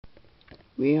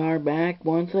We are back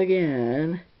once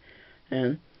again,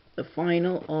 and the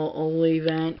final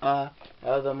event of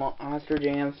the Monster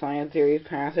Jam Science Series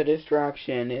Path of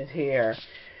Destruction is here.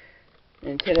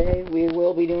 And today we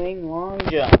will be doing long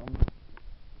jump.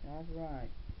 That's right.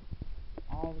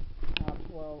 All the top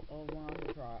 12 of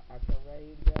Monster Trot are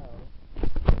ready to go.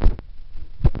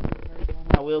 The first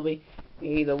one will be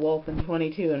the Wolfen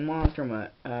 22 and Monster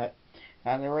Mutt, the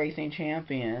racing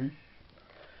champion.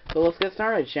 So let's get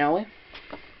started, shall we?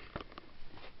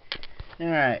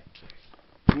 Alright.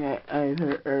 Yeah, I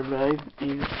heard everybody.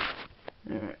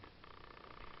 Alright.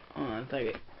 Hold on a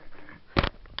second.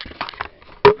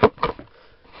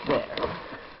 There.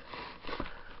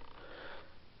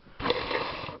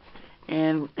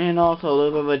 And also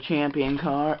those are the champion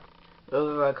car.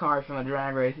 Those are the cars from the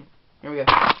drag racing. Here we go.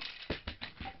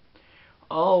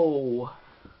 Oh.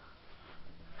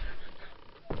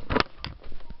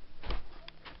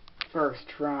 First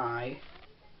try.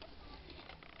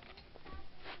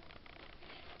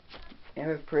 It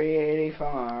was pretty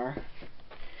far.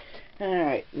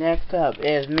 Alright, next up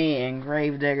is me and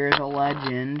Gravedigger the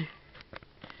Legend.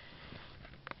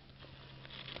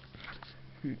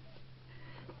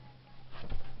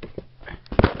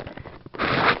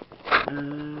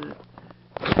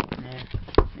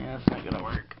 Yeah, that's not gonna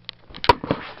work.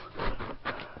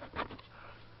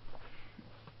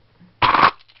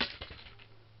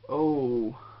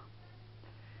 Oh.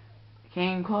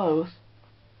 Came close.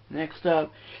 Next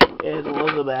up is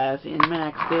Elizabeth in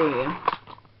Max D.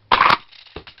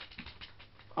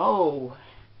 Oh.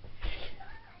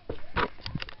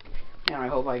 Now I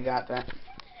hope I got that.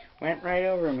 Went right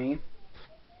over me.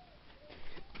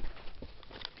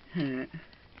 And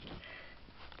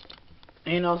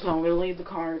also I'm going to leave the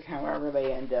cars however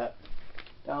they end up.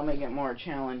 That'll make it more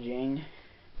challenging.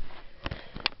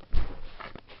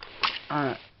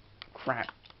 Crap.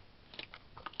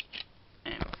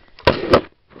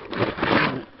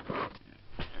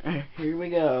 Here we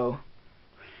go.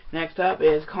 Next up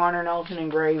is Connor Nelson and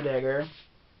Gravedigger.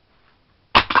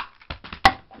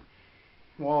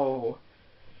 Whoa.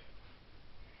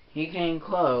 He came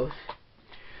close.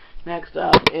 Next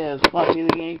up is Fluffy the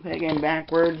Guinea Pig and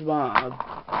Backwards Bob.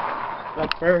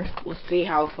 But first, let's see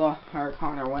how far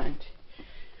Connor went.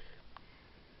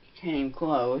 He came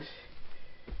close.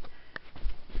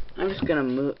 I'm just gonna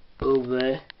move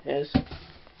this.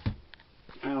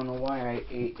 I don't know why I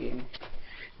ate it.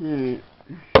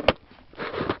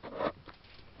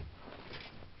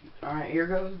 Alright, here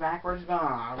goes Backwards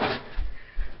Bob.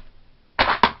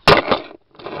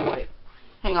 Oh, wait.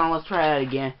 Hang on, let's try that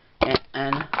again.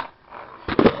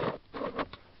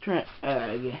 Try that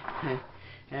again.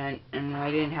 And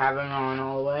I didn't have it on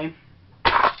all the way.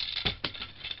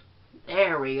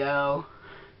 There we go.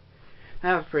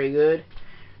 That was pretty good.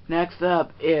 Next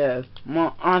up is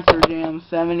Monster Jam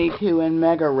 72 and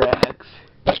Mega Rex.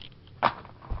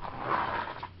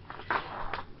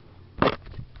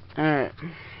 Alright.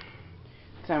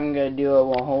 So I'm gonna do it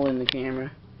while holding the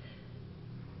camera.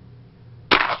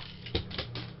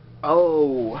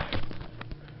 Oh.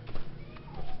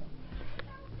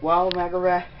 While Mega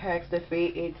Rex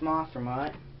defeats Monster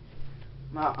Mutt,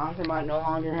 Monster Mutt no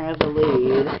longer has the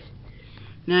lead.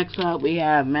 Next up we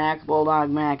have Max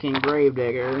Bulldog Mac and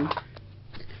Gravedigger.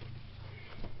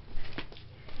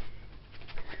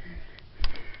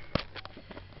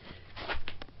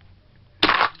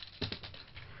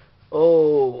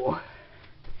 Oh.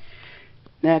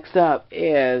 Next up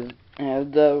is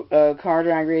the car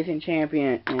drag racing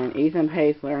champion and Ethan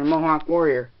Pacler and Mohawk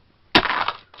Warrior.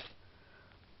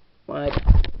 What?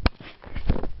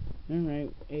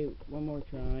 Alright, hey, one more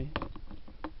try.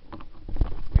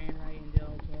 Ran right into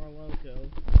El Toro Loco.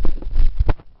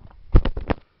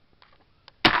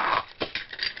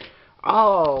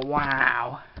 Oh,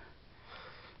 wow.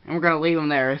 And we're gonna leave him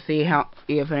there to see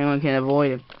if anyone can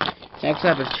avoid him. Next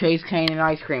up is Chase Kane and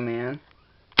Ice Cream Man.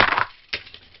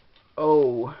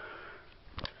 Oh.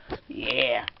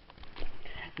 Yeah.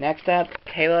 Next up,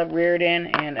 Caleb Reardon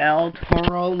and El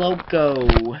Toro Loco.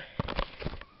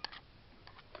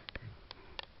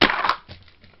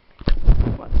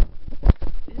 What?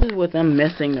 This is with them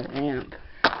missing the ramp.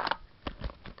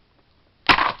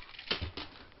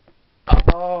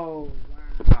 Oh,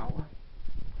 wow.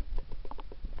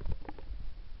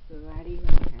 Does that even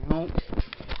count?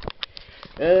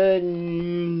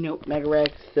 Nope. Mega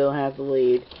Rex still has the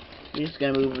lead. I'm just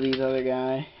gonna move these other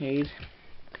guys.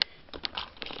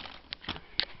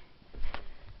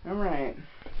 Alright.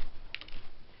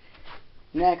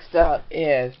 Next up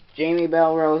is Jamie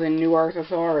Belrose and New Earth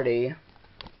Authority.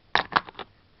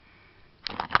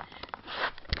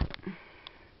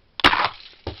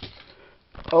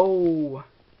 Oh.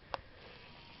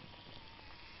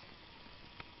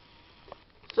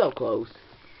 So close.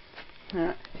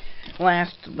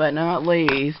 Last but not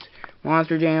least,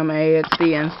 Monster Jam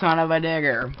AXD and Son of a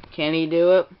Digger. Can he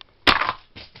do it?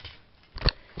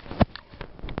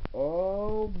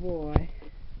 Oh boy.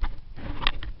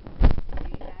 We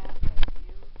have a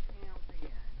new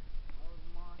champion of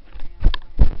Monster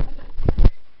Jam.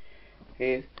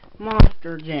 He's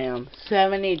Monster Jam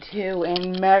 72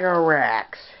 in Mega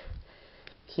Rex.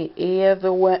 He is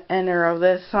the winner of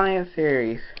this science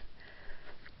series.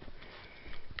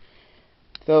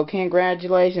 So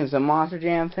congratulations to Monster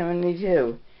Jam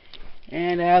 72.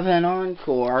 And as an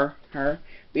encore,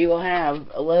 we will have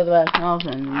Elizabeth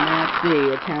Nelson Maxie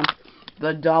attempt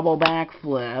the double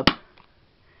backflip.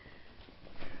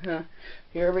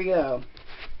 Here we go.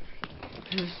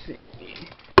 Let's see.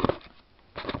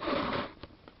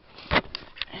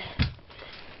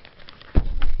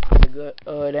 A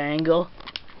good angle.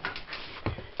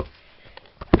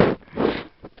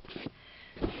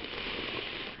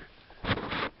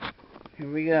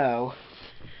 Here we go.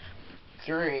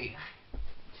 3,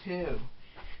 2,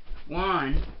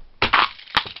 1.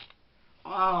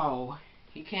 Oh,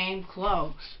 he came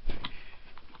close.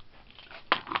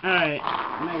 Alright,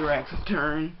 Mega Rex's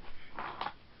turn.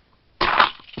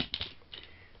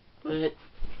 But,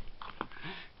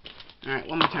 alright,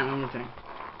 one more time.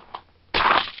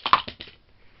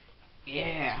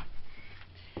 Yeah.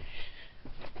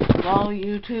 Well,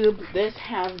 YouTube, this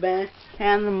has been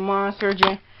the Monster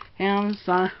Jam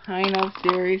Sign Up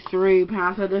Series 3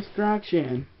 Path of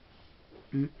Destruction.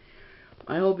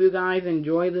 I hope you guys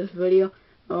enjoyed this video.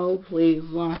 Oh, please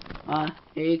like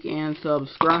and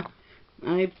subscribe.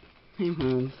 And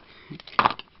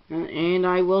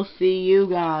I will see you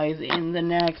guys in the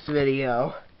next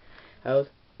video.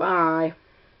 Bye.